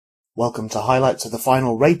Welcome to highlights of the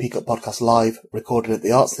final Ray Peacock podcast live, recorded at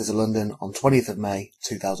the Arts Theatre London on 20th of May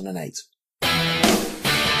 2008.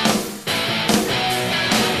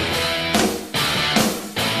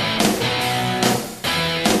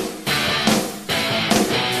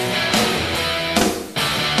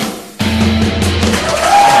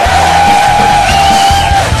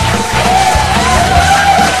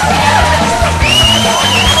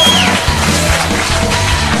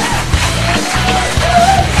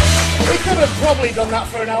 Done that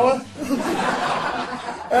for an hour.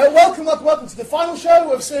 Welcome to the final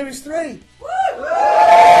show of Series 3.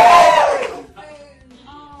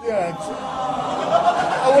 Yeah,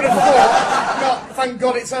 I would have thought, not, thank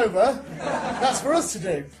God it's over. That's for us to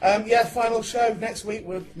do. Yeah, final show next week.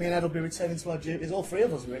 Me and Ed will be returning to our duties. All three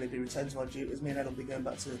of us will really be returning to our duties. Me and Ed will be going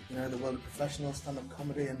back to, the world of professional stand-up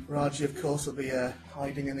comedy, and Raji, of course, will be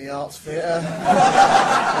hiding in the arts theatre,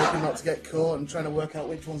 hoping not to get caught, and trying to work out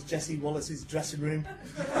which one's Jessie Wallace's dressing room,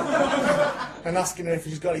 and asking her if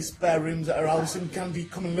she's got any spare rooms at her house and can he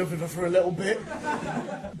come and live with her for a little bit.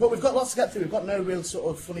 But we've got lots to get through. We've got no real sort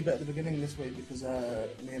of funny bit at the beginning this week because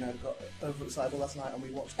me and Ed got overexcited last night and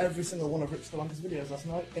we watched every single one of Rich Solanka's videos last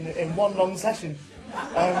night in one long session. We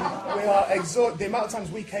are exhausted. The amount of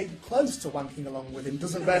times we came close to wanking along with him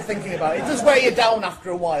doesn't bear thinking about it. It does wear you down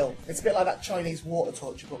after a while. It's a bit like that Chinese water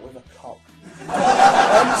torture but with a cock.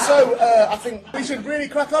 So I think we should really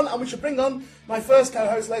crack on, and we should bring on my first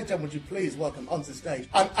co-host. Ladies and gentlemen, would you please welcome onto the stage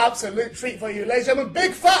an absolute treat for you, ladies and gentlemen,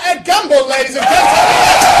 Big Fat Ed Gamble, ladies and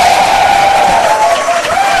gentlemen.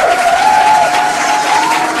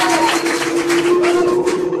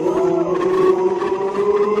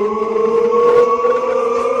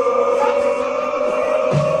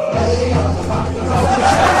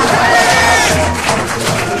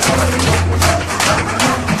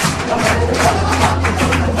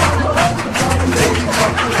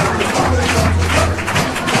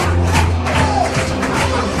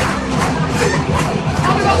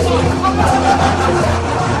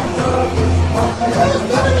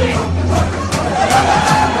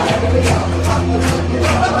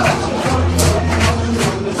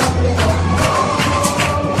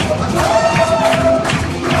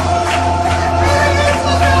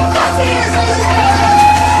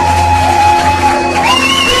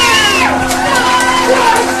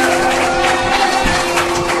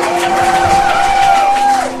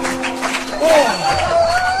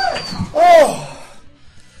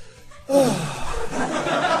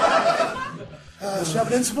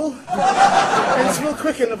 Interval,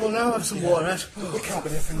 quick interval now, have some water, Ed. We can't be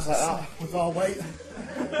doing things like that with our weight.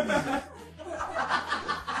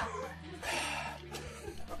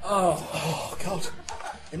 Oh, God.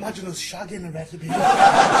 Imagine us shagging a red to be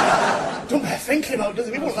don't bear thinking about it, does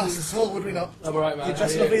it? We wouldn't last us all, would we not? I'm alright, man. You're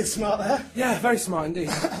dressed lovely and smart there. Yeah, very smart indeed.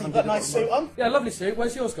 You've got a nice suit on? Yeah, lovely suit.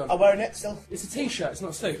 Where's yours gone? I'm wearing it still. It's a t-shirt, it's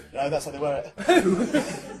not a suit. No, that's how they wear it. Who?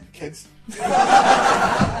 Kids.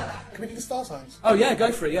 Can we do the star signs? Oh yeah,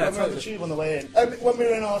 go for it, yeah. We're on the tube on the way in. When we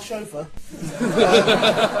were in our chauffeur,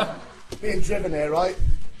 being driven here, right,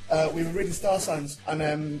 we were reading star signs,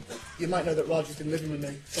 and you might know that Raji's been living with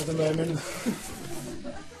me at the moment.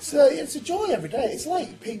 So it's a joy every day. It's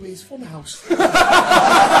like Pee-wee's Funhouse.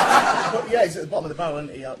 But yeah, he's at the bottom of the barrel,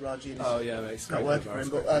 isn't he, Raji? Oh yeah, mate. It's not working for him,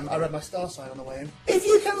 but I read my star sign on the way in. If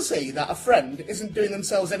you can see that a friend isn't doing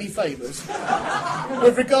themselves any favours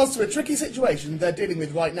with regards to a tricky situation they're dealing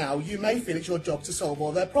with right now, you may feel it's your job to solve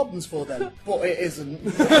all their problems for them, but it isn't.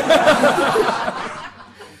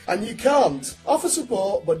 And you can't. Offer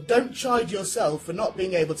support, but don't chide yourself for not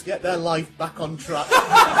being able to get their life back on track.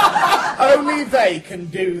 Only they can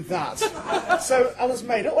do that. So I was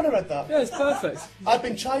made up when I read that. Yeah, it's perfect. I've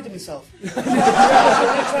been chiding myself.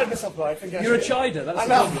 I've chided myself, right? You're a chider, that's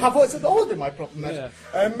and I've always been my problem, mate.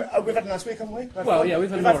 Yeah. We've had a nice week, haven't we? We've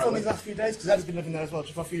had fun these last few days, because Ed's been living there as well,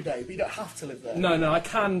 just for a few days, but you don't have to live there. No, I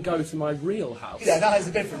can go to my real house. Yeah, that is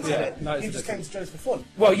the difference, isn't it? No, you just came to Australia for fun.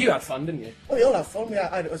 Well, you had fun, didn't you? Well, we all had fun,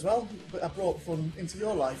 I had it as well, but I brought fun into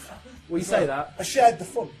your life. Well, you say that. I shared the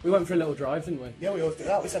fun. We went for a little drive, didn't we? Yeah, we always do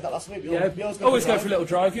that. We said that last week. Always go for a little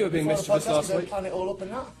drive. You were being mischievous last week. Plan it all up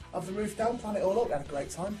and that. Have the roof down, plan it all up. We had a great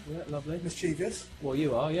time. Yeah, lovely. Mischievous. Well,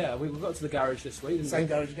 you are, yeah. We got to the garage this week, didn't Same we?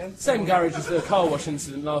 garage again. Same garage as the car wash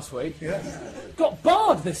incident last week. Yeah. Got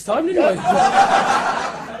barred this time, didn't we?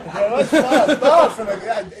 Barred from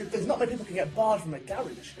there's not many people can get barred from a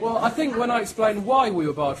garage. Well, I think when I explain why we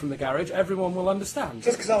were barred from the garage, everyone will understand.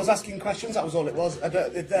 Just because I was asking questions, that was all it was.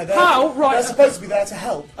 How? Right. They're supposed to be there to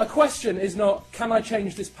help. A question is not, can I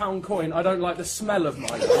change this pound coin? I don't like the smell of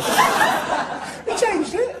mine. You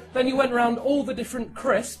changed it. Then you went around all the different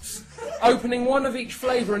crisps, opening one of each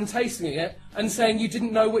flavour and tasting it, and saying you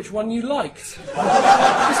didn't know which one you liked.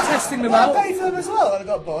 Just testing them out. I paid for them as well, and I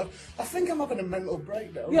got bored. I think I'm having a mental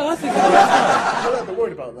breakdown. Yeah, I think I was. I'm a little bit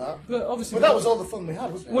worried about that. But obviously, that was all the fun we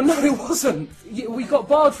had, wasn't it? Well, no, it wasn't. We got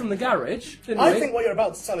barred from the garage, didn't we? I think what you're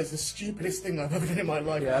about to tell is the stupidest thing I've ever done in my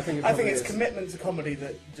life. Yeah, I think it's commitment to comedy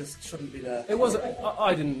that just shouldn't be there. It wasn't.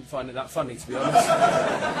 I didn't find it that funny, to be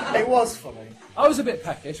honest. It was funny. I was a bit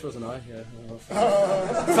peckish, wasn't I? Yeah.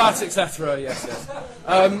 Fat, etc. Yes.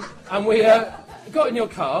 And we got in your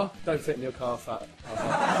car. Don't fit in your car, fat.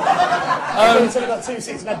 It's only got 2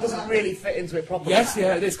 seats and that doesn't really fit into it properly. Yes,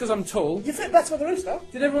 yeah, it's because I'm tall. You fit better with the roof, though.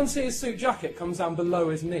 Did everyone see his suit jacket comes down below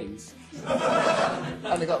his knees?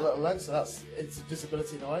 And they got little legs, so it's a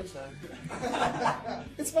disability in a way, so...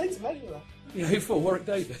 It's made to measure that. Yeah, who for? Warwick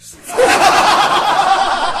Davis.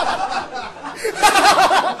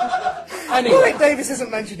 Anyway. Warwick Davis isn't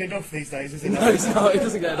mentioned enough these days, is he? No, he's not. He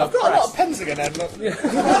doesn't get enough I've got press. a lot of pens again, Ed. Look. Yeah.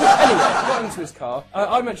 Anyway, got into his car.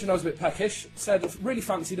 I mentioned I was a bit peckish, said really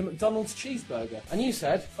fancied a McDonald's cheeseburger. And you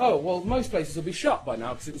said, oh, well, most places will be shut by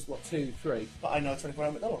now because it was, what, 2, 3? But I know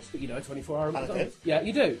 24-hour McDonald's. But you know 24-hour McDonald's. did. Yeah,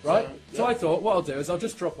 you do, right? So yeah. I thought, what I'll do is I'll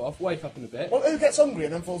just drop off, wake up in a bit. Well, who gets hungry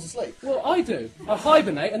and then falls asleep? Well, I do. I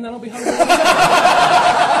hibernate and then I'll be hungry.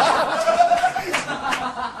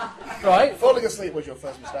 Right? Falling asleep was your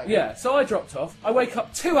first mistake. Yeah, so I dropped off. I wake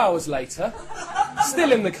up 2 hours later,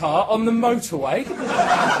 still in the car, on the motorway.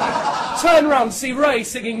 Turn round to see Ray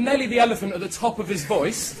singing Nelly the Elephant at the top of his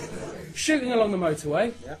voice. Shooting along the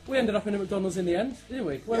motorway. Yeah. We ended up in a McDonald's in the end, didn't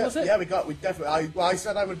we? Where was it? Yeah, we definitely... I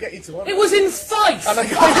said I would get you to one. It was in Fife! And I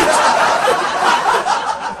got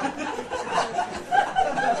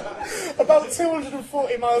About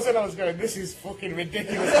 240 miles in, I was going, this is fucking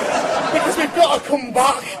ridiculous. Because we've got to come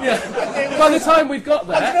back. Yeah. By the time we've got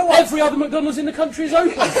there, you know what? every other McDonald's in the country is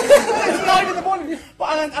open. It's 9 in the morning.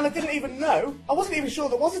 And I didn't even know. I wasn't even sure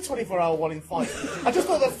there was a 24-hour one in Fife. I just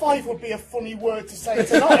thought that Fife would be a funny word to say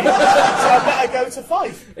tonight. So I better go to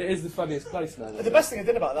Fife. It is the funniest place now. The best thing I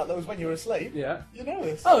did about that, though, was when you were asleep. Yeah. You know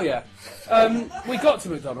this. Oh, yeah. We got to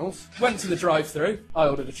McDonald's, went to the drive-thru. I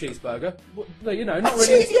ordered a cheeseburger. You know, not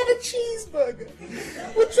really... He had a cheeseburger.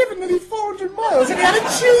 We've driven nearly 400 miles and he had a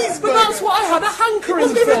cheeseburger. But that's what I had a hankering It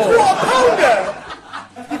wasn't even a for. quarter pounder.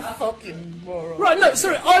 You fucking moron. Right, no,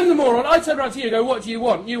 sorry, I'm the moron. I turned around to you and go, what do you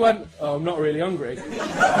want? You went, oh, I'm not really hungry.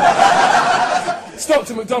 Stopped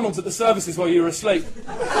at McDonald's at the services while you were asleep.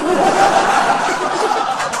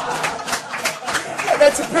 And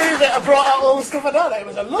then to prove it, I brought out all the stuff I done. It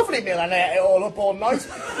was a lovely meal and I ate it all up all night.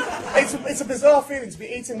 It's a bizarre feeling to be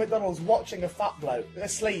eating McDonald's, watching a fat bloke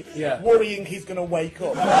asleep, worrying he's going to wake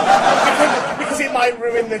up. because it might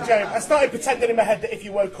ruin the joke. I started pretending in my head that if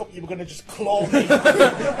you woke up, you were going to just claw me.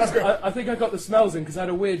 That's great. I think I got the smells in because I had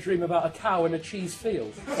a weird dream about a cow in a cheese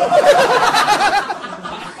field.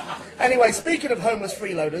 Anyway, speaking of homeless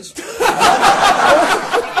freeloaders...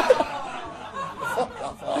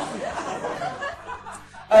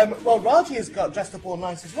 well, Raji has got dressed up all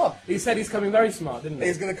nice as well. He said he's coming very smart, didn't he?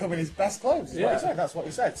 He's going to come in his best clothes. That's what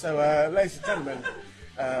he said. So, ladies and gentlemen,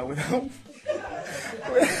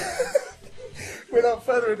 without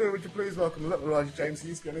further ado, would you please welcome little Raji James,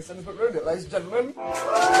 who's going to send us but ruined it, ladies and gentlemen.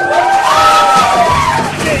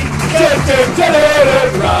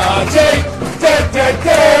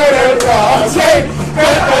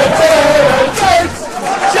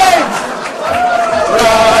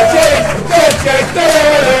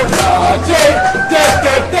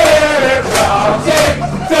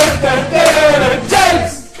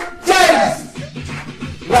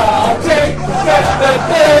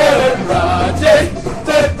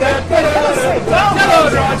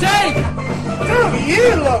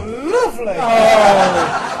 You look lovely.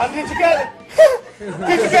 And did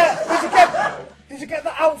you get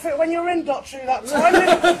the outfit when you were in Dotry that time?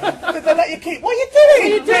 Did they let you keep? What are you doing? What are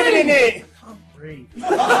you doing in it? I can't breathe.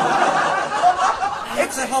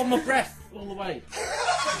 It's to hold my breath all the way.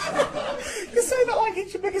 You say that like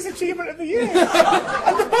it's your biggest achievement of the year.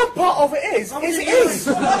 And the bad part of it is it is.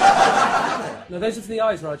 No, those are for the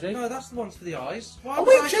eyes, Raji. No, that's the ones for the eyes. Why Are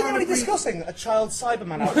was we I genuinely trying to discussing a child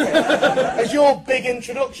Cyberman outfit as your big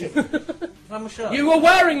introduction? I'm a shirt. You were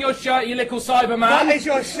wearing your shirt, you little Cyberman. That is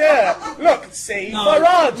your shirt. Look, see, for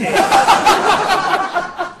Raji.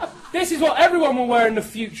 This is what everyone will wear in the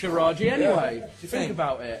future, Raji, anyway. Think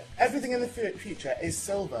about it. Everything in the future is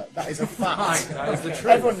silver. That is a fact. That is the truth.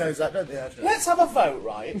 Everyone knows that, don't they? Let's have a vote,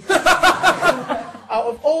 right? Out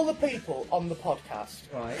of all the people on the podcast,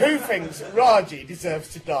 who thinks Raji deserves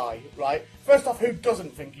to die, right? First off, who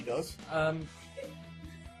doesn't think he does?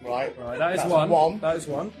 Right, that is that's one. That is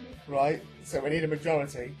one. Right, so we need a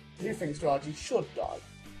majority. Who thinks Raji should die?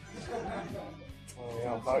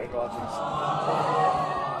 Yeah, I'm voted Raji's.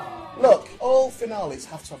 Look, all finales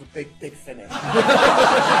have to have a big, big finish.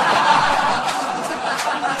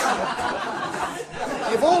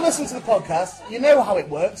 You've all listened to the podcast, you know how it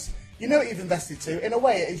works, you know what you've invested to, in a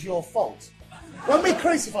way it is your fault. When we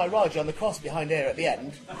crucify Raji on the cross behind here at the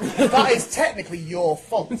end, that is technically your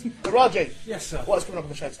fault. But Raji, Yes, sir. what's coming up on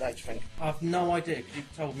the show today, do you think? I've no idea, because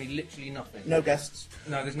you've told me literally nothing. No guests.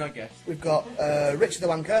 No, there's no guess. We've got Richard the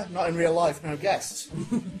Wanker, not in real life, no guests.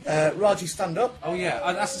 Raji stand-up. Oh,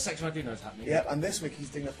 yeah, that's the section I do know is happening. Yep, and this week he's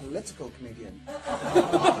doing a political comedian.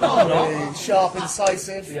 Very sharp,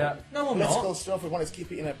 incisive. Yeah. No, I'm Political not. stuff. We wanted to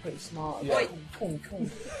keep it, pretty smart. Yeah. Cool.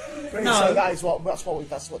 No. So that's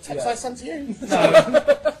what text I sent to you. No.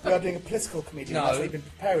 We are doing a political comedian. No. That's what we've been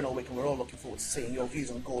preparing all week, and we're all looking forward to seeing your views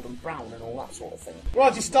on Gordon Brown and all that sort of thing.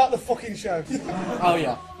 Raji, start the fucking show. Oh,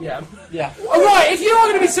 yeah. Yeah. Yeah. Alright, if you are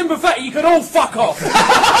going to be sympathetic, you can all fuck off.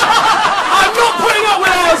 I'm not putting up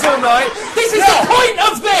with ours all night. This is the point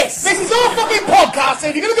of this. This is our fucking podcast,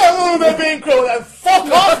 and if you're going to go, oh, they're being cruel, then fuck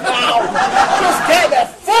off now! Just get the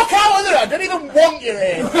fuck out of there! I don't even want you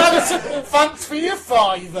here! Thanks for your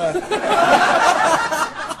fiver!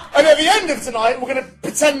 And at the end of tonight, we're going to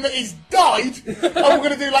pretend that he's died, and we're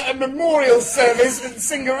going to do like a memorial service and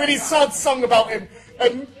sing a really sad song about him,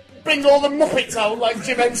 and bring all the Muppets out like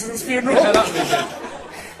Jim Henson's funeral. Yeah, that'd be good.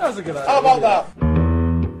 That was a good idea. How about that?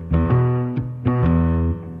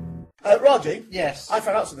 Raji? Yes. I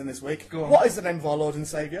found out something this week. Go on. What is the name of our Lord and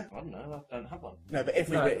Saviour? I don't know, I don't have one. No, but if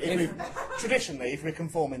we traditionally, if we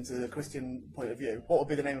conform into the Christian point of view, what would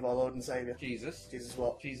be the name of our Lord and Saviour? Jesus. Jesus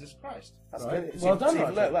what? Jesus Christ. That's Right. brilliant. Well done, you've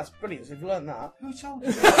Roger. learnt, that's brilliant. So you've learned that. Who told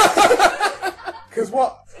you? Because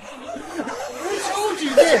what? Who told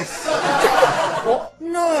you this? What?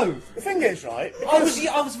 No. The thing is, right? I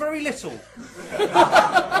was very little.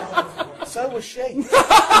 So was she.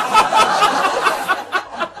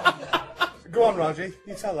 Go on, Raji.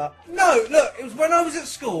 You tell that. No, look, it was when I was at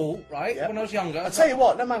school, right? Yeah. When I was younger. I'll tell you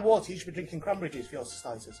what, no mind water, you should be drinking cranberry juice for your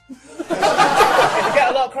cystitis. If you get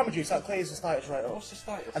a lot of cranberry juice, that'll clear your cystitis right up. What's the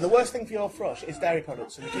status? And the worst thing for your thrush is dairy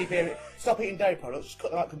products. So you keep stop eating dairy products, just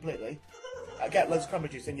cut them out completely. Get loads of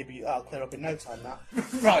cranberry juice, then that'll clear up in no time, that.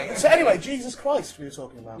 Right. So anyway, Jesus Christ we were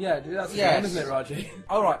talking about. Yeah, dude, that's Yes. fun, isn't it, Raji?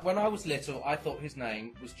 All right. When I was little, I thought his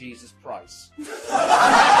name was Jesus Price.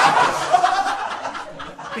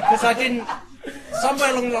 Because I didn't.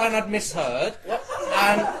 Somewhere along the line, I'd misheard,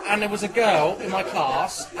 and there was a girl in my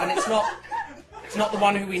class, and it's not the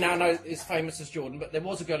one who we now know is famous as Jordan, but there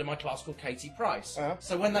was a girl in my class called Katie Price.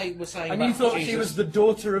 So when they were saying, And about you thought Jesus, she was the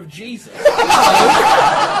daughter of Jesus? but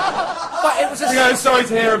it was a Yeah, sorry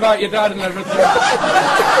to hear about your dad and everything.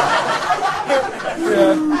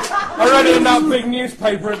 Yeah. I read it in that big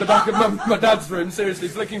newspaper at the back of my dad's room, seriously,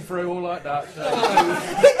 flicking through all like that.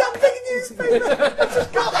 That big newspaper! I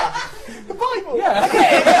just got that! The Bible! Yeah.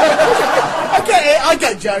 I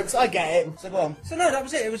get jokes, I get it. So go on. So no, that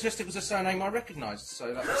was it. It was a surname I recognised,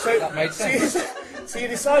 so that made sense. So you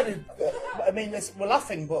decided, I mean, we're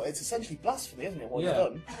laughing, but it's essentially blasphemy, isn't it, what you've Yeah.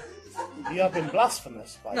 done? You have been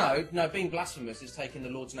blasphemous. By No, being blasphemous is taking the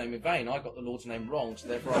Lord's name in vain. I got the Lord's name wrong, so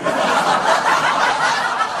therefore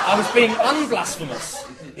I was being unblasphemous.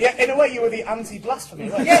 Yeah, in a way you were the anti-blasphemy,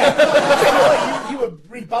 weren't you? Yeah. In a way you were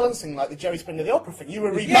rebalancing like the Jerry Springer the Opera thing. You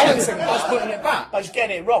were rebalancing I was putting it back. by just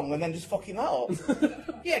getting it wrong and then just fucking that up.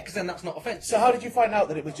 Yeah, because then that's not offensive. So how did you find out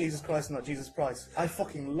that it was Jesus Christ and not Jesus Price? I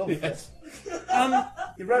fucking love this.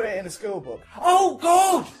 You wrote it in a school book. Oh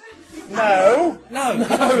God! No.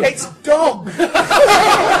 It's dog.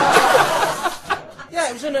 Yeah,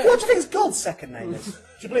 it was in a. What do you think God's second name is? Do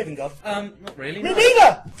you believe in God? Not really. Me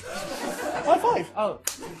neither! High five. Oh,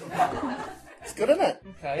 It's good, isn't it?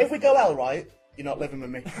 Okay. If we go L right, you're not living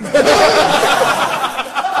with me.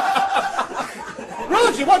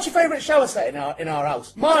 Raji, what's your favourite shower set in our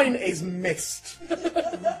house? Mine is Mist.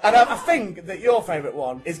 And I think that your favourite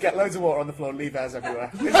one is get loads of water on the floor and leave hairs everywhere.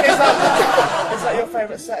 Is that your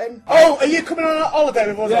favourite setting? Oh, are you coming on a holiday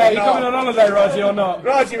with us? Yeah, or you not? coming on holiday, Raji, or not?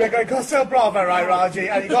 Raji, we're going Costa Brava, right, Raji?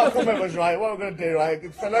 And you got to come with us, right? What we're going to do, right?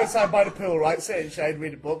 Spend no time by the pool, right? Sit in shade,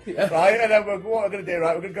 read a book, right? And then what we're going to do,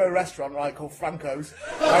 right? We're going to go to a restaurant, right, called Franco's.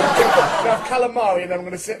 Right? We're going to have calamari, and then we're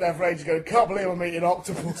going to sit there for ages going, can't believe I'm eating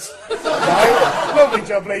octopus. Right? lovely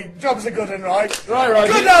jubbly. Job's a good one, right? Right,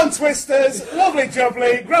 Raji. Good down twisters. Lovely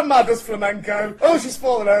jubbly. Grandma does flamenco. Oh, she's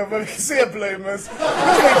fallen over. We can see her bloomers.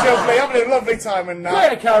 Lovely jubbly. Having a lovely time and now.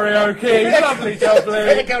 Bit of karaoke. Lovely jubbly.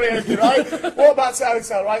 Bit of karaoke, right? What about to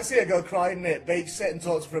hotel, right? See a girl crying near the beach, sit and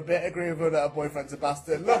talk to her for a bit, agree with her that her boyfriend's a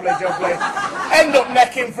bastard. Lovely jubbly. End up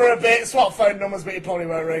necking for a bit, swap phone numbers, but you probably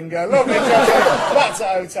won't ring her. Lovely jubbly. Back to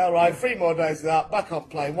hotel, right? 3 more days of that. Back on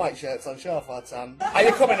plane, white shirts on, sharp our tan. And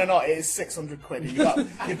you're coming or not, it is 600 quid. You've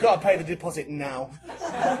got to pay the deposit now.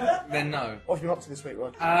 Then no. What have you been up to this week,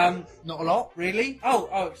 Rod? Not a lot, really.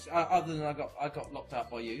 Other than I got locked out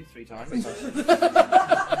by you 3 times.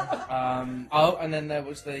 And then there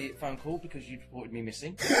was the phone call because you reported me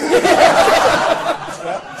missing.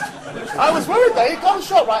 I was worried though, he'd gone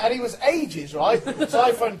shot, right, and he was ages, right? So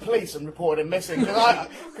I phoned police and reported him missing,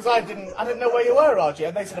 because I didn't know where you were, Raji,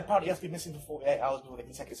 and they said apparently you have to be missing for 48 hours before they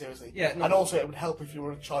can take it seriously. Yeah, no. And also it would help if you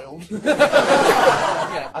were a child.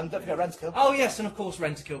 Yeah. And don't forget Rent-A-Kill. Oh yes, and of course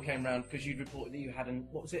Rent-A-Kill came round because you'd reported that you had an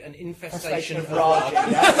infestation of Raji.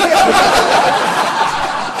 Raji. Yeah.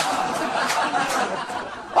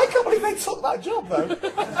 I can't believe they took that job though.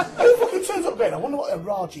 Who fucking turns up going, I wonder what a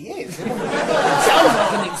Raji is? Sounds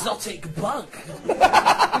like an exotic bug.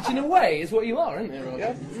 Which in a way is what you are, isn't it, Raji?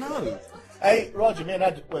 Yeah. No. Hey, Raji, me and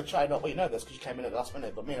Ed were chatting up, well you know this because you came in at the last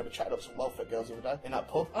minute, but me and Ed were chatting up some welfare girls the other day in that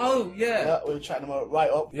pub. Oh yeah. Yeah, we were chatting them right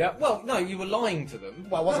up. Yeah. Well, no, you were lying to them.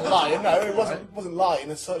 Well, I wasn't lying, no, it wasn't lying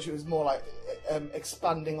as such, it was more like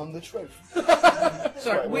expanding on the truth.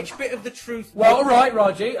 So, which bit of the truth... Well, all right,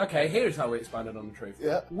 Raji. Okay, here's how we expanded on the truth.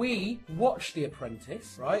 Yeah. We watched The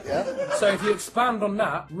Apprentice, right? Yeah. So if you expand on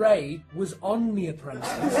that, Ray was on The Apprentice.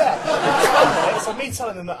 Yeah. So me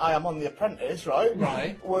telling them that I am on The Apprentice, right?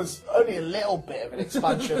 Right. Was only a little bit of an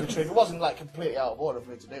expansion of the truth. It wasn't like completely out of order for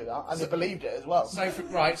me to do that, and they believed it as well. So,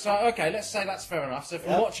 okay, let's say that's fair enough. So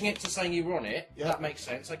from watching it to saying you were on it, that makes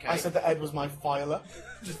sense, okay. I said that Ed was my filer.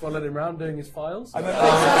 Just followed him around doing his files. And then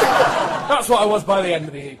That's what I was by the end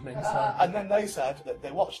of the evening. So. and then they said that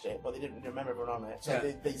they watched it, but they didn't remember everyone on it. So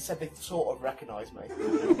they said they sort of recognised me,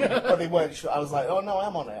 but they weren't sure. I was like, oh no, I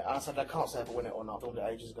am on it. And I said, I can't say if I win it or not. I filmed it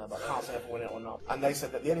ages ago, but I can't say if I win it or not. And they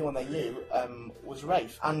said that the only one they knew was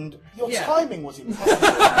Rafe. And your timing was impeccable.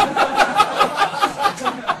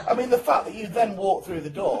 I mean, the fact that you then walked through the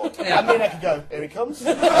door, and me and I could go, here he comes.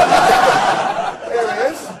 Here he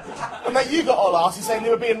is. And then you got all arsey saying they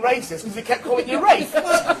were being racist because they kept calling you Rafe.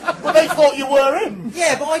 But they thought you were him.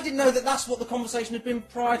 Yeah, but I didn't know that that's what the conversation had been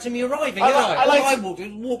prior to me arriving. I walked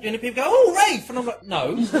in and people go, oh, Rafe! And I'm like,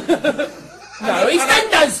 no. No,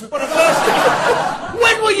 EastEnders! But at first...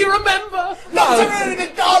 When will you remember? Dr.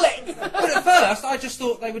 Rooney, darling! But at first, I just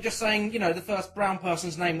thought they were just saying, you know, the first brown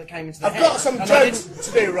person's name that came into their I've head. got some jokes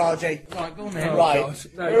to do, Raji. Right, go on then. Right.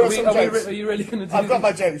 No, Here are some jokes. are you really going to do I've got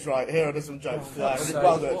my jokes right. Here are some jokes. I'm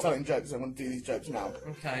well good at telling jokes. I'm going to do these jokes now.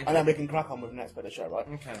 Okay. And then we can crack on with the next bit of the show, right?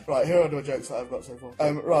 Okay. Right, here are the jokes that I've got so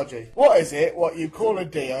far. Raji, what is it, what you call a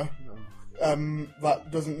deer,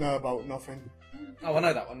 that doesn't know about nothing? Oh, I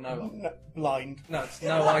know that one. No. Blind. No, it's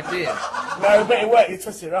no idea. No, but it works. You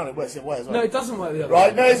twist it around, it works the other way as well. No, it doesn't work the other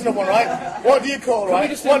Right, way. no, there's another one, right? What do you call, right? we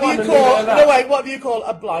just do What do one you and leave it call... at that? No, wait, what do you call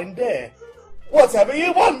a blind deer? Whatever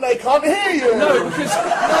you want, they can't hear you! No, because...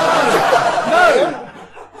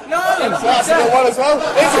 No! That's a good one as well.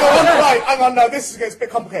 It's a good one. Right, hang on, no, this gets a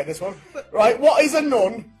bit complicated, this one. Right, what is a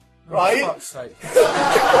nun? Right? For fuck's sake.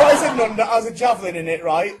 What is a nun that has a javelin in it,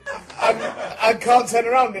 right? And can't turn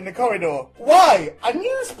around in the corridor? Why? A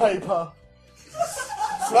newspaper.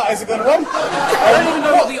 So that is a good one. I don't even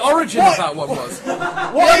know what the origin of that one was.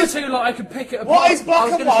 What The is, other two, like, I could pick it apart. what is I black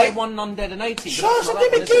was and going to say white? one non dead and 80. Shush, I'm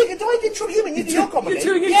doing a gig. Do I get trouble you and you do your comedy? You're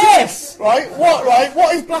doing it. Yes! Right,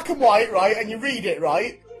 what is black and white, right? And you read it,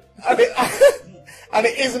 right? And it... And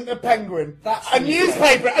it isn't a penguin. That's a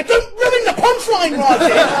newspaper. I don't ruin the punchline,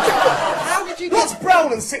 Raji. How did you get... What's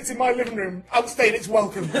brown and sits in my living room, outstaying its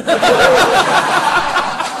welcome?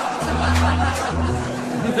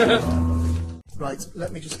 Right,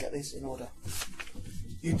 let me just get this in order.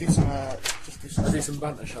 You do some, just do some, I'll do some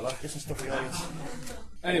banter, shall I? do some stuff for the audience.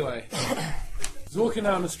 Anyway, I was walking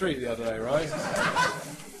down the street the other day, right?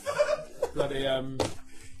 Bloody,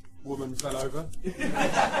 woman fell over.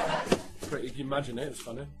 You can imagine it, it's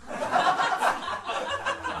funny.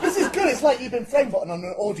 This is good, it's like you've been framed button on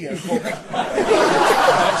an audio book. She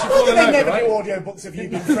Why do fallen they over, never right? do audio books if you've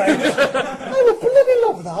been framed? I would bloody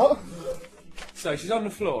love that. So she's on the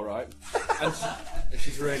floor, right? And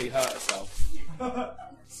she's really hurt herself.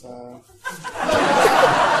 So...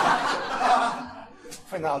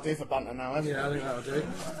 I think that'll do for banter now, hasn't it? Yeah, I think that'll do.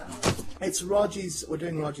 It's Raji's. We're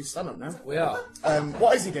doing Raji's stand-up now. We are.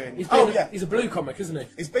 What is he doing? He's a blue comic, isn't he?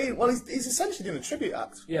 He's essentially doing a tribute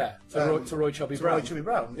act. Yeah, to Roy Chubby Brown. Roy Chubby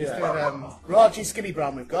Brown. He's Yeah. doing Raji Skinny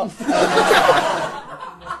Brown. We've got.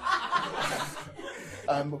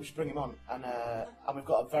 But we should bring him on, and we've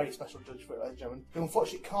got a very special judge for it, ladies and gentlemen, who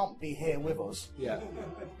unfortunately can't be here with us. Yeah.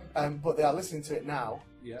 But they are listening to it now.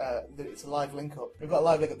 Yeah. It's a live link-up. We've got a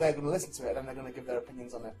live link-up. They're going to listen to it, and they're going to give their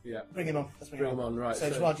opinions on it. Yeah. Bring him on. Let's bring him on. Right. So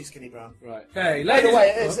it's Raji Skinny Brown. Right. Okay, By the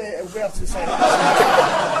ladies. way, we have to say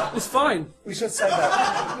that. It's fine. We should say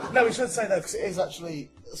that. No, we should say that because it is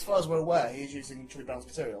actually, as far as we're aware, he's using Chubby Brown's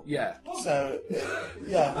material. Yeah. So,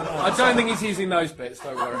 yeah. I don't think he's using those bits,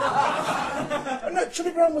 don't worry. No,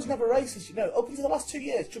 Chubby Brown was never racist, you know. Up until the last 2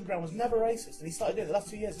 years, Chubby Brown was never racist, and he started doing it the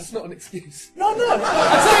last 2 years. That's not an excuse. No. I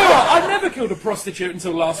tell you what, I never killed a prostitute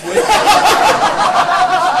until last week.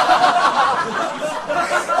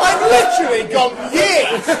 I've literally gone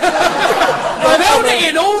years. I've held it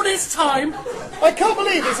in all this time. I can't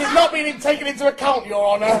believe this is not being taken into account, Your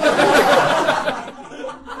Honour.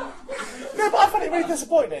 No, but I find it really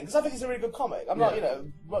disappointing, because I think he's a really good comic. I'm not,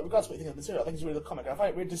 regardless of what you think of the material, I think he's a really good comic. I find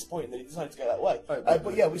it really disappointing that he decided to go that way.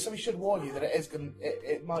 But yeah, we should warn you that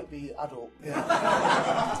it might be adult. Yeah.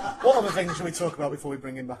 What other things should we talk about before we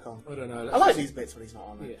bring him back on? I don't know. I like these bits when he's not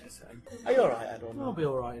on. Yeah, same. Are you alright, Ed? Or not? I'll be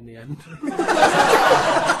alright in the end.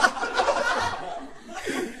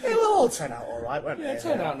 It will all turn out alright, won't it? Yeah, it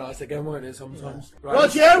turned out nice again, won't it, sometimes? Right.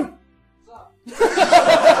 Roger!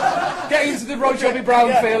 Getting into the Roy Chubby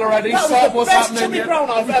Brown feel already. That was Stop the what's best happening. Chubby Brown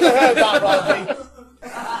I've ever heard, that, Raji.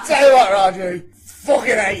 Tell you what, Raji,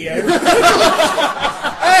 fucking hate you.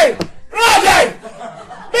 Hey, Raji!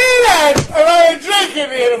 Me and Ed are having a drink in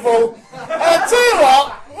the interval, and tell you what,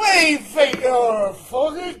 we think you're a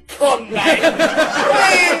fucking cunt, mate.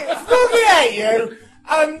 We fucking hate you.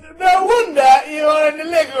 And no wonder you are in the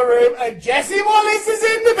living room and Jessie Wallace is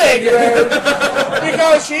in the big room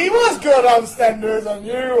because she was good on EastEnders and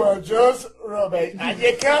you were just rubbish. And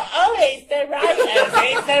you can't, it's the writers.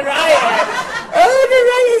 Oh, the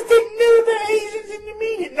writers didn't know the Asians in the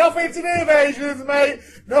media. Nothing to do with Asians, mate.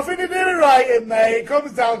 Nothing to do with writing, mate. It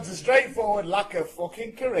comes down to straightforward lack of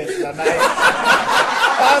fucking charisma, mate.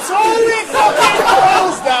 That's all it fucking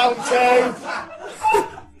boils down to.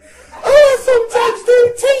 I sometimes do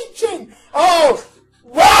teaching. Oh,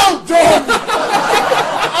 well done.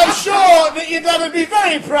 I'm sure that your dad would be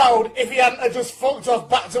very proud if he hadn't just fucked off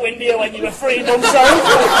back to India when you were 3 months old.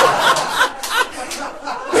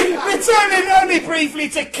 Returning only briefly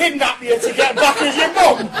to kidnap you to get back as your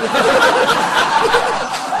mum.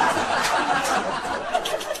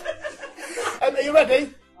 Are you ready?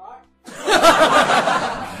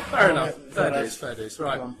 Fair enough. Fair dues.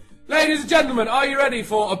 Right. Ladies and gentlemen, are you ready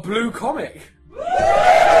for a blue comic?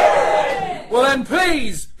 Well then,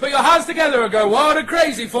 please put your hands together and go wild and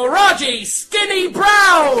crazy for Raji Skinny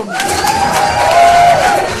Brown! You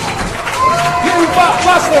fat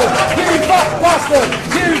bastard! You fat bastard!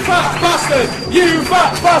 You fat bastard! You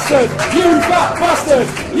fat bastard! You fat bastard!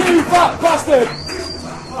 You fat bastard!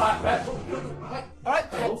 Alright.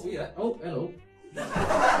 Oh, yeah. Oh, hello.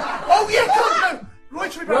 Oh, yeah, come on! Roy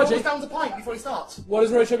Chubby Brown always downs a pint before he starts. What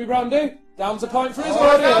does Roy Chubby Brown do? Downs a pint for his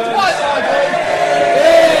Downs audience. a pint,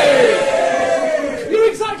 Hey! You're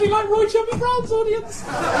exactly like Roy Chubby Brown's audience.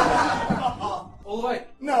 All the way.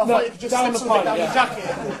 No, I thought you could just down slip the something pint, down yeah. your jacket.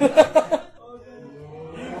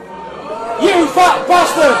 You fat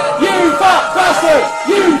bastard! You fat bastard!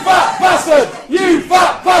 You fat bastard! You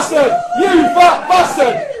fat bastard! You fat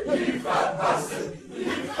bastard! You fat bastard!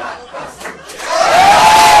 You fat bastard!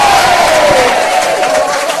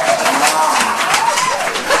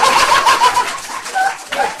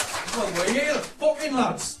 We're here, fucking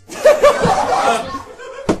lads.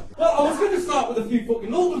 Well, I was going to start with a few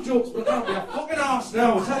fucking local jokes, but I can't be a fucking arse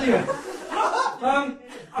now, I tell you.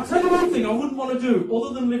 I'll tell you one thing I wouldn't want to do,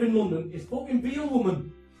 other than live in London, is fucking be a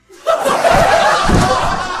woman. I'll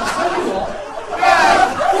tell you what.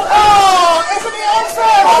 Oh, isn't it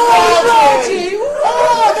unfair? Oh, Raji!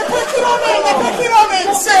 Oh, they're picking on it,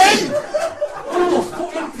 see? Oh,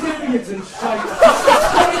 fucking periods and shit.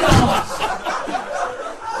 Fucking arse.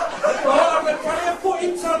 Right, I'm going to carry a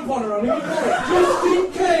fucking tampon around here, just in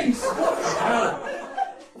case. What the hell?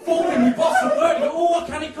 Fucking my boss at work, oh,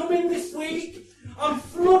 can he come in this week? I'm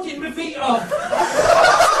flooding my feet off.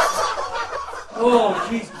 Oh,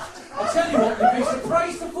 jeez. I'll tell you what, you'd be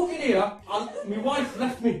surprised to fucking hear, my wife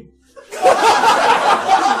left me. Well,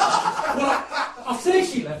 I say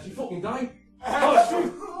she left, she fucking died. Oh, it's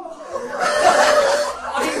true.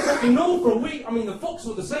 I didn't fucking know for a week. I mean, the fucks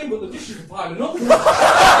were the same, but the dishes were piling up.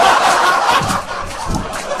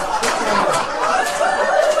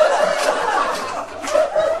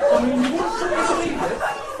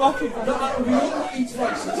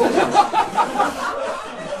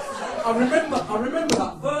 I remember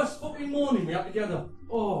that first fucking morning we had together.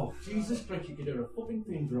 Oh, Jesus Christ, you could hear a fucking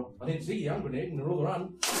pin drop. I didn't see the hand grenade in her other hand.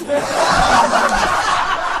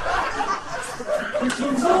 She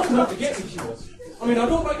was hard enough to get me, she was. I mean, I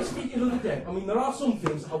don't like to speak ill of the dead. I mean, there are some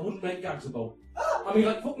things I wouldn't make gags about. I mean,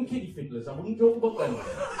 like fucking kiddie fiddlers, I wouldn't joke about them.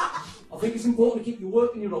 I think it's important to keep your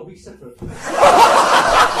work and your hobbies separate. She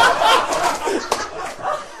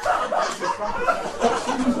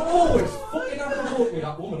was always fucking out me,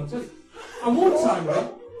 that woman, I tell you. And one time,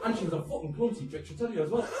 right, and she was a fucking clumsy bitch, I tell you as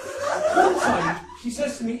well. One time, she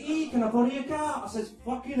says to me, "E, can I borrow your car?" I says,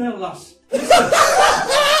 "Fucking hell, lass. Listen,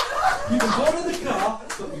 you can borrow the car,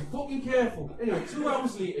 but be fucking careful." Anyway, 2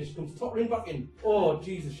 hours later, she comes tottering back in. Oh,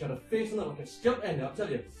 Jesus, she had a face on it like a skeleton end, I'll tell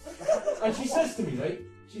you. And she says to me, right,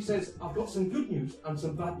 she says, "I've got some good news and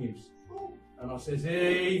some bad news." And I says,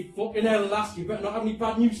 "Hey, fucking hell, lass, you better not have any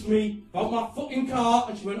bad news for me about my fucking car."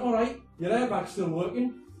 And she went, "All right, your airbag's still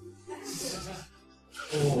working."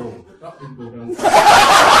 Oh, that didn't go down. And now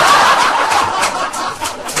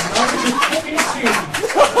it's fucking serious.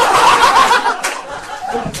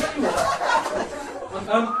 But I'll tell you what.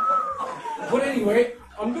 But anyway,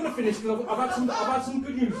 I'm going to finish because I've had some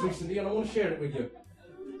good news recently and I want to share it with you.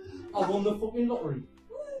 I won the fucking lottery.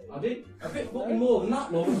 I did. A bit fucking more than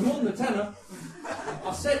that, Lord. It was more than a tenner.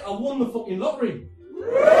 I said I won the fucking lottery.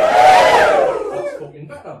 That's fucking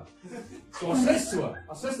better. So I says to her,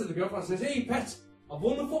 I says to the girlfriend, I says, "Hey, pet, I've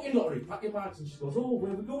won the fucking lottery. Pack your bags." And she goes, "Oh,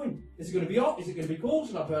 where are we going? Is it going to be hot? Is it going to be cold?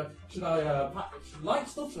 Should I pack light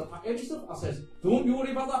stuff? Should I pack heavy stuff?" I says, "Don't you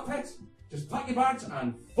worry about that, pet. Just pack your bags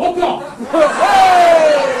and fuck off."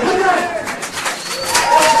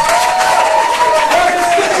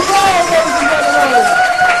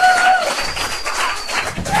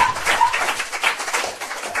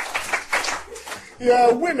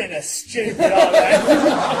 Yeah, women are stupid, aren't they?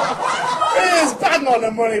 It's bang on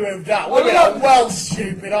the money with that. Women are well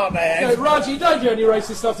stupid, aren't they? No, Raji, don't do any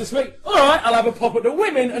racist stuff this week. Alright, I'll have a pop at the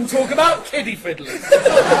women and talk about kiddie fiddlers.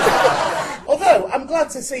 Although, I'm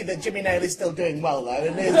glad to see that Jimmy Nail is still doing well,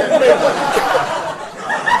 though.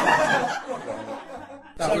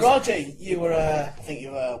 And so, Raji, you were, I think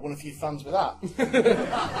you were one of a few fans with that.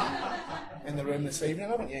 In the room this evening,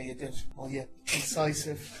 haven't you? You did all your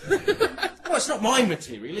incisive. Well, it's not my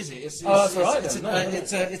material, is it? That's all right.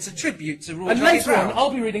 It's a tribute to Roy. And later on, I'll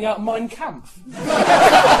be reading out Mein Kampf. Not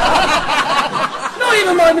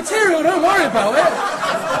even my material, don't worry about it.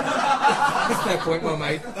 Fair point, well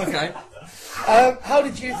made. Okay. How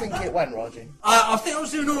did you think it went, Raji? I think I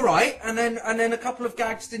was doing all right, and then a couple of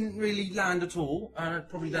gags didn't really land at all, and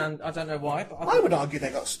probably land. I don't know why, but I would argue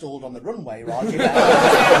they got stalled on the runway, Raji.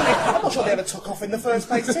 I'm not sure they ever took off in the first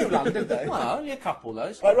place too long, did they? Well, only a couple,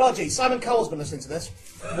 those. Right, Raji, Simon Cowell's been listening to this.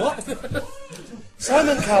 What?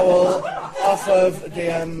 Simon Cowell, off of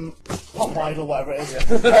the Pop Idol, whatever it is,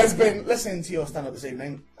 has been listening to your stand-up this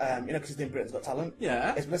evening, you know, because he's doing Britain's Got Talent.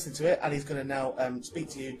 Yeah. He's been listening to it, and he's going to now speak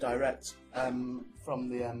to you direct from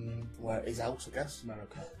the, where he's out, I guess.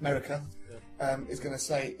 America. He's going to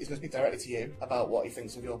speak directly to you about what he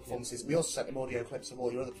thinks of your performances. We also sent him audio clips of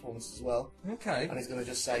all your other performances as well. Okay. And he's going to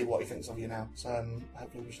just say what he thinks of you now. So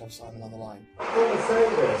hopefully we should have Simon on the line. I'm going to say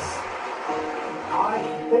this. I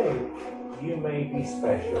think you may be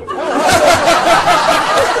special.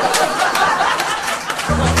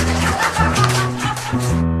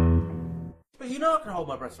 But you know I can hold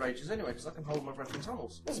my breath for ages anyway, because I can hold my breath in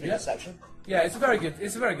tunnels. That's a good section. Yeah, it's a very good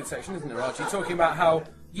section, isn't it, Raji? Talking about how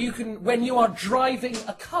you can, when you are driving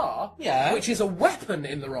a car, Yeah. which is a weapon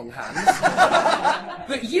in the wrong hands,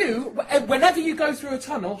 that you, whenever you go through a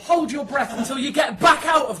tunnel, hold your breath until you get back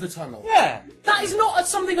out of the tunnel. Yeah. That is not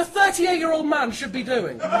something a 38-year-old man should be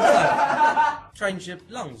doing. Trains your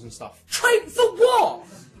lungs and stuff. Train for what?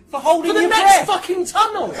 For holding For the your next breath. fucking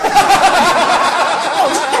tunnel.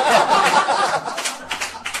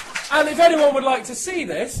 And if anyone would like to see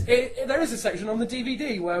this, there is a section on the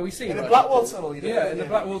DVD where we see it. In the Blackwall Tunnel, you did. Yeah, in the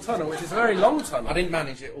Blackwall Tunnel, which is a very long tunnel. I didn't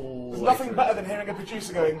manage it all. There's nothing better than hearing a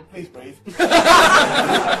producer going, "Please breathe."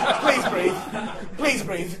 Please breathe. Please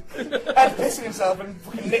breathe. And pissing himself and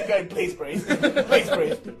fucking Nick going, "Please breathe. Please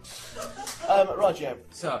breathe." Roger,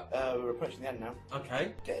 So, we're approaching the end now.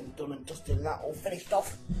 okay. Getting done and dusted and that all finished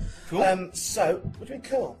off. Cool. So, what do you mean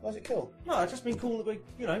cool? Why is it cool? No, it's just been cool that we,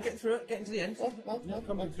 getting through it, getting to the end. No,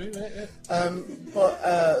 coming through it, yeah.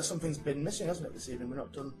 But something's been missing, hasn't it, this evening? We're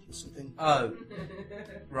not done with something. Oh.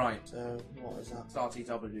 Right. What is that? It's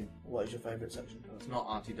RTW. What is your favourite section? It's not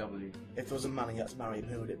RTW. If there was a man and you had to marry him,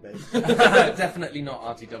 who would it be? Definitely not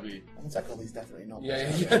RTW. I can take all these definitely not.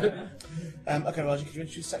 Yeah. Okay, Roger, could you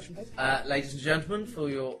introduce the section, please? Ladies ladies and gentlemen, for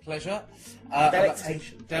your pleasure.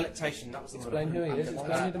 Delectation. Delectation, that was the word. Explain who he is.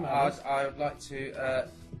 Explain who the man is. I would like to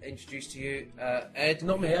introduce to you Ed.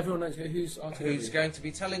 Not me, everyone knows who's Going to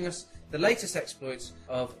be telling us the latest exploits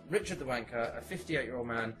of Richard the Wanker, a 58-year-old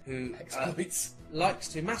man who likes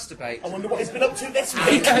to masturbate. I wonder what he's been up to this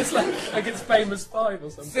week. Yeah, it's like it's Famous 5 or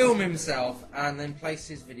something. Film himself and then place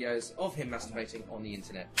his videos of him masturbating on the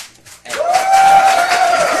internet.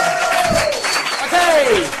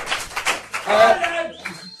 Okay!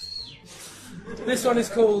 This one is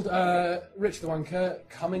called Richard the Wanker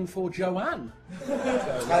Coming for Joanne.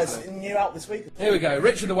 It's new out this week. Here we go,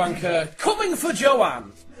 Richard the Wanker Coming for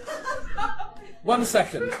Joanne. 1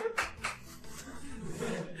 second.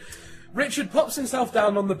 Richard pops himself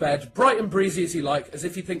down on the bed, bright and breezy as he like, as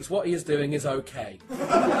if he thinks what he is doing is okay.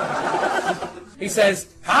 He says,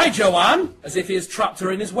 "Hi, Joanne," as if he has trapped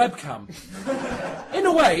her in his webcam. In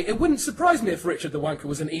a way, it wouldn't surprise me if Richard the Wanker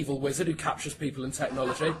was an evil wizard who captures people in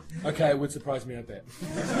technology. Okay, it would surprise me a bit.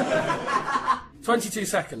 22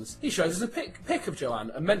 seconds. He shows us a pic of Joanne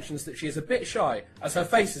and mentions that she is a bit shy as her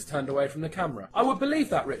face is turned away from the camera. I would believe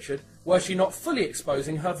that, Richard, were she not fully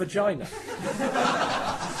exposing her vagina.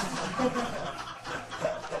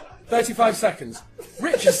 35 seconds.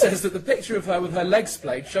 Richard says that the picture of her with her legs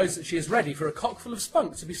splayed shows that she is ready for a cockful of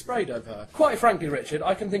spunk to be sprayed over her. Quite frankly, Richard,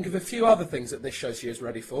 I can think of a few other things that this shows she is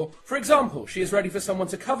ready for. For example, she is ready for someone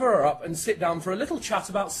to cover her up and sit down for a little chat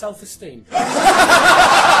about self-esteem.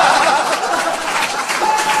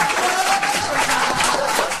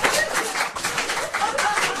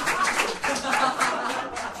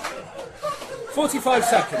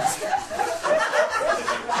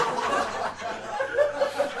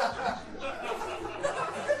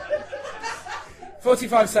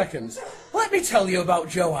 45 seconds. Let me tell you about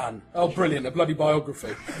Joanne. Oh, brilliant, a bloody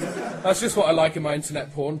biography. That's just what I like in my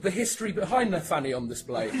internet porn. The history behind the fanny on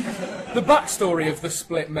display. The backstory of the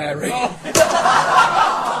split Mary. I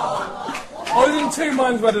was in two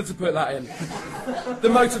minds whether to put that in. The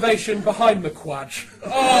motivation behind the quadge.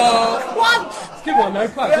 Oh, what? Good one, no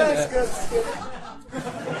quadge, isn't it?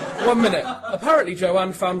 1 minute. Apparently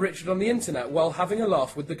Joanne found Richard on the internet while having a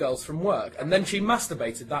laugh with the girls from work, and then she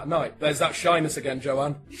masturbated that night. There's that shyness again,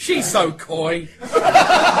 Joanne. She's so coy.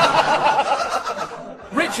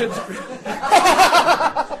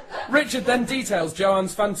 Richard then details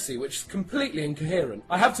Joanne's fantasy, which is completely incoherent.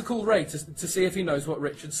 I have to call Ray to see if he knows what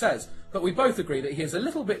Richard says, but we both agree that he is a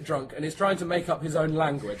little bit drunk and is trying to make up his own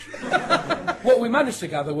language. What we managed to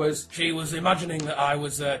gather was she was imagining that I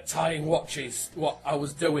was tying watches, what I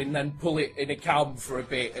was doing, then pull it in a cam for a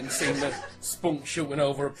bit and seeing the spunk shooting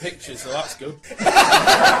over a picture, so that's good.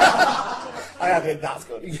 I have it, that's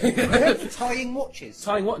good. Tying watches?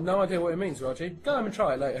 Tying what? No idea what it means, Raji. Go home and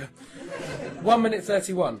try it later. 1 minute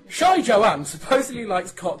 31. Shy Joanne supposedly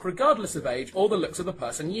likes cock regardless of age or the looks of the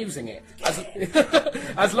person using it,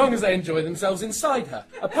 as long as they enjoy themselves inside her.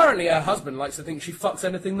 Apparently her husband likes to think she fucks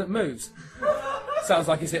anything that moves. Sounds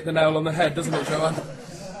like he's hit the nail on the head, doesn't it, Joanne?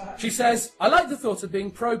 She says, I like the thought of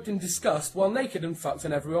being probed in disgust while naked and fucked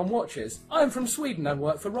and everyone watches. I am from Sweden and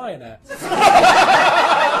work for Ryanair.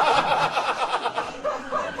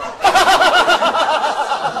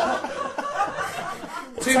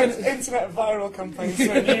 Internet viral campaign to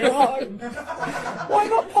a new high. Why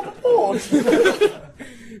not pop a porn?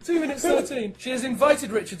 2 minutes 13. She has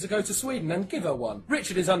invited Richard to go to Sweden and give her one.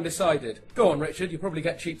 Richard is undecided. Go on, Richard, you probably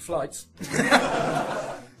get cheap flights.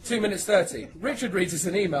 2 minutes 30. Richard reads us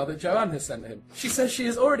an email that Joanne has sent him. She says she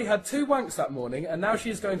has already had 2 wanks that morning and now she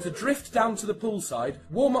is going to drift down to the poolside,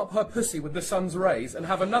 warm up her pussy with the sun's rays and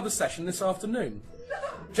have another session this afternoon.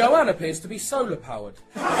 Joanne appears to be solar powered.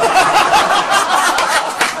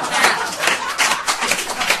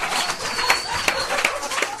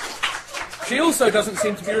 She also doesn't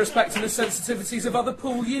seem to be respecting the sensitivities of other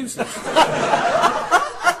pool users.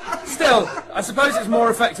 Still, I suppose it's more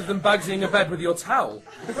effective than bagsying a bed with your towel.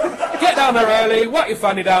 Get down there early, whack your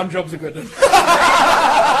fanny down, job's a good one.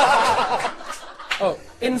 Oh,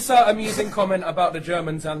 insert amusing comment about the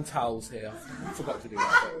Germans and towels here. Forgot to do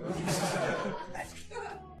that.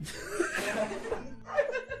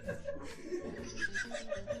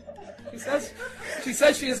 She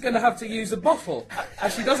says she is going to have to use a bottle,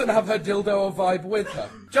 as she doesn't have her dildo or vibe with her.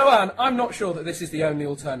 Joanne, I'm not sure that this is the only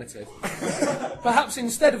alternative. Perhaps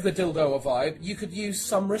instead of the dildo or vibe, you could use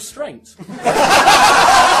some restraint.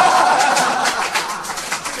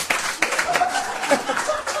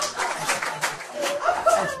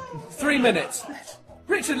 3 minutes.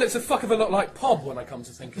 Richard looks a fuck of a lot like Pob when I come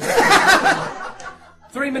to think of it.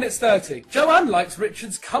 3 minutes 30. Joanne likes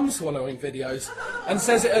Richard's cum-swallowing videos and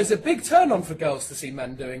says it is a big turn-on for girls to see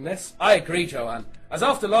men doing this. I agree, Joanne. As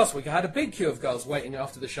after last week, I had a big queue of girls waiting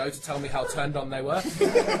after the show to tell me how turned on they were.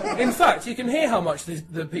 In fact, you can hear how much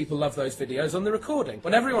the people love those videos on the recording,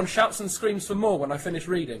 when everyone shouts and screams for more when I finish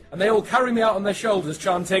reading, and they all carry me out on their shoulders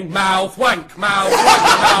chanting, "Mouth wank, mouth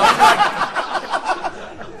wank, mouth wank."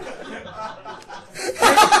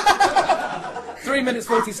 3 minutes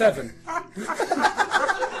 47.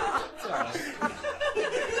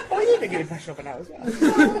 Oh, you did get impression of it now as well.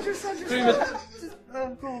 3 minutes.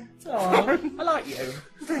 Oh, I like you.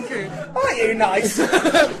 Thank you. Aren't you nice?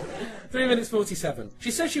 3 minutes 47.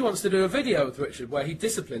 She says she wants to do a video with Richard where he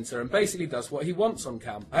disciplines her and basically does what he wants on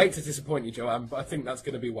cam. I hate to disappoint you, Joanne, but I think that's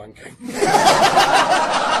going to be wanking.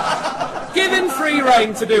 Give him free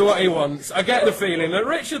rein to do what he wants. I get the feeling that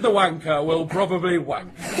Richard the wanker will probably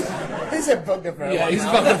wank. He's a bugger for a Yeah, wank. he's a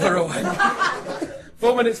bugger for a wank.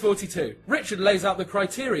 4 minutes 42. Richard lays out the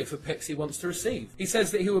criteria for pics he wants to receive. He says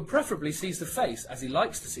that he would preferably see the face, as he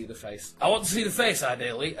likes to see the face. I want to see the face,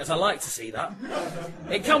 ideally, as I like to see that.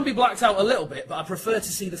 It can be blacked out a little bit, but I prefer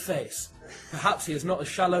to see the face. Perhaps he is not as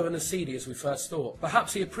shallow and as seedy as we first thought.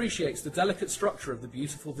 Perhaps he appreciates the delicate structure of the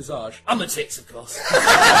beautiful visage. And the tits, of course.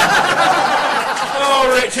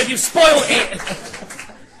 Oh, Richard, you've spoiled it!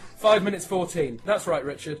 5 minutes 14. That's right,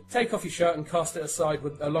 Richard. Take off your shirt and cast it aside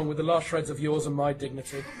along with the last shreds of yours and my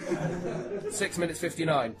dignity. 6 minutes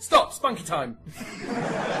 59. Stop! Spunky time!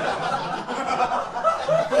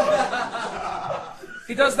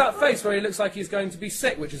 He does that face where he looks like he's going to be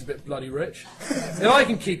sick, which is a bit bloody rich. If I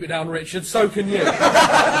can keep it down, Richard, so can you.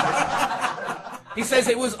 He says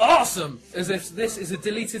it was awesome, as if this is a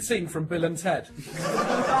deleted scene from Bill and Ted.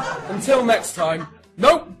 Until next time...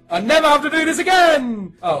 Nope! I never have to do this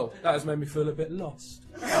again! Oh, that has made me feel a bit lost.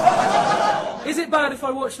 Is it bad if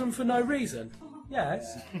I watch them for no reason?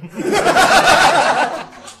 Yes.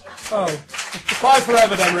 Oh. Bye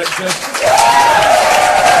forever then, Richard.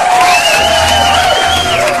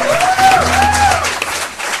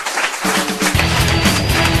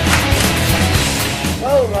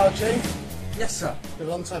 Well, Raji, Yes, sir. been a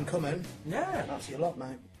long time coming. Yeah. That's your lot,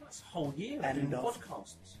 mate. That's a whole year of End doing of.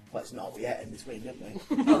 podcasts. Well, it's not. We ate in between, didn't we?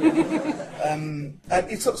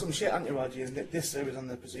 You took some shit, haven't you, Raji? This series on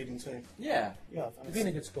the preceding two. Yeah. Yeah, You've been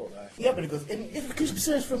a good sport, though. you have been a good. If we could be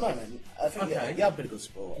serious for a moment, I think Okay. you have been a good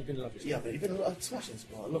sport. You've been a lovely sport. Yeah, but you've been a smashing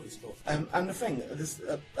sport, a lovely sport. And the thing, there's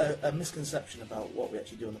a misconception about what we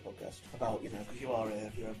actually do on the podcast. About, because you are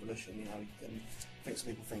a revolution, and I think some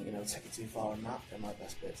people think, take it too far on that. They're my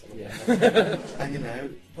best bits. I love them.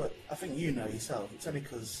 And, but I think you know yourself, it's only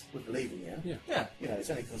because we believe in you. Yeah. Yeah. It's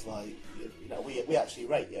only because, we actually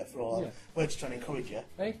rate you for all. Yeah. We're just trying to encourage you.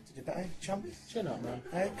 Hey? To do better, champ. Chin up, man.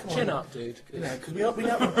 Hey, come on. Chin up, dude. Because we know,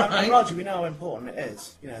 and Raji, we know how important it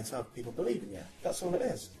is, to have people believe in you. That's all it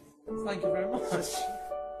is. Thank you very much.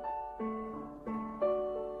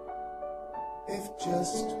 If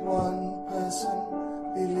just one person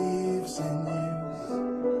believes in you,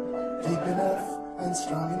 deep enough and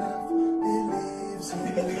strong enough, believes in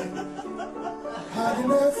you, hard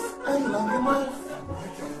enough and long enough,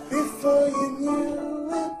 before you knew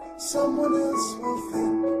it, someone else will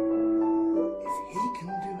think, if he can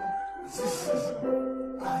do it,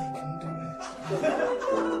 I can do it.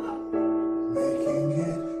 Making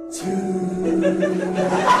it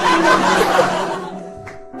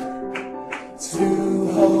two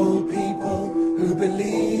whole people who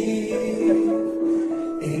believe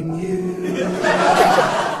in you.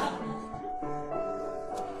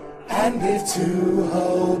 And if two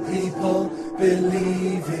whole people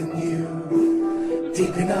believe in you,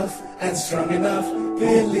 deep enough and strong enough,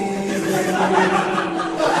 believe in you,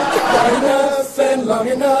 hard enough and long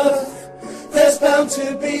enough, there's bound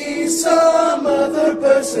to be some other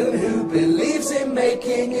person who believes in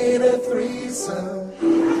making it a threesome.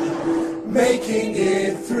 Making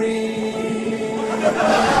it three.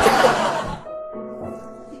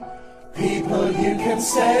 People you can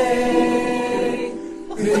say,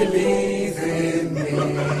 believe in me.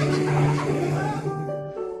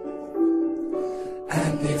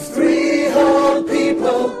 And if three whole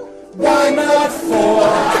people, why not four?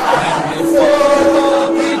 And if four whole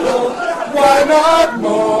people, why not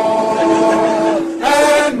more?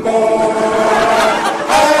 And more,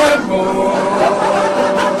 and more.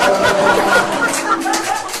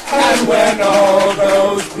 And when all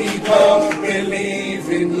those people believe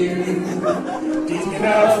in you, deep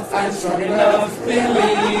enough and strong enough,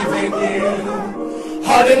 believe in you,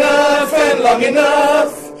 hard enough and long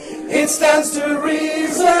enough, it stands to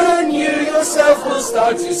reason you yourself will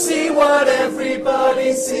start to see what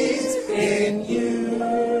everybody sees in you.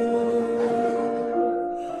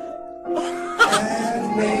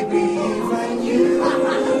 And maybe even you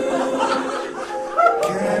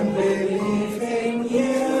can believe in you.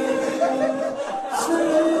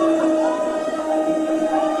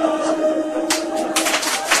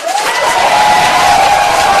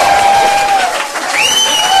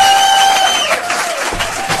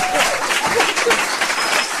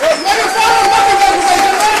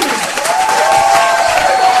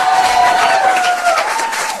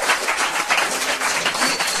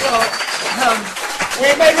 We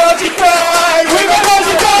made Raji cry! We made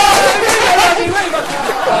Raji cry! We made Raji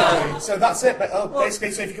cry! So that's it.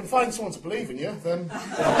 Basically, so if you can find someone to believe in you, then...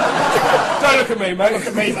 Don't look at me, mate. Look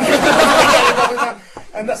at me, mate.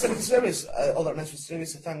 And that's it for the series. All that remains for the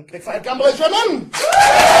series, so thank Big Fat Gambler German!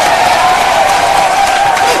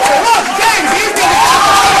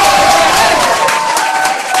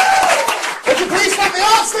 Would you please thank the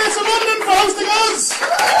Arts Theatre London for hosting us?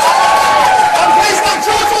 And please thank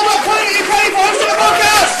chortle.co.uk for hosting the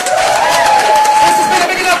podcast! This has been a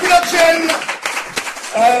big enough production!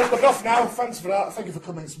 We're off now. Thanks for that. Thank you for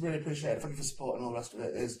coming. It's really appreciated. Thank you for support and all the rest of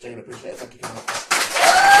it. It's genuinely appreciated. Thank you very much.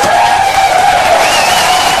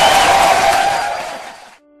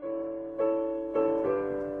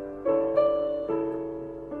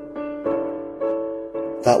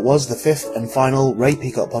 That was the fifth and final Ray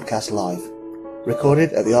Peacock podcast live,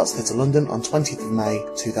 recorded at the Arts Theatre London on 20th of May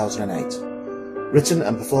 2008. Written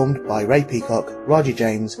and performed by Ray Peacock, Raji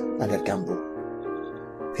James and Ed Gamble.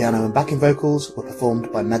 Piano and backing vocals were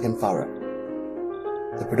performed by Megan Farrer.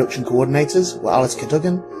 The production coordinators were Alice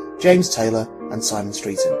Cadogan, James Taylor and Simon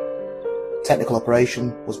Streeton. Technical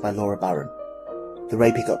operation was by Laura Barron. The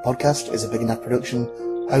Ray Peacock podcast is a Big Enough production,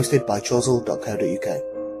 hosted by chortle.co.uk.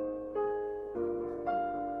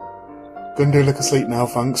 Gonna do look asleep now,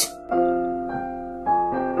 thanks.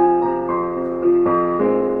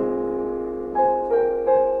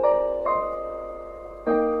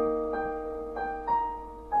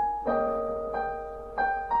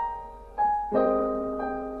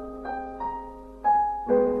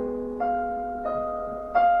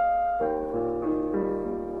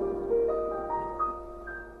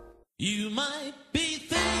 You might be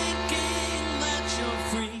thinking that you're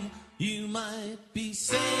free. You might be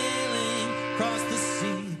sailing across the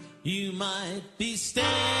sea. You might be staring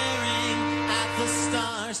at the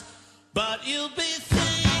stars, but you'll be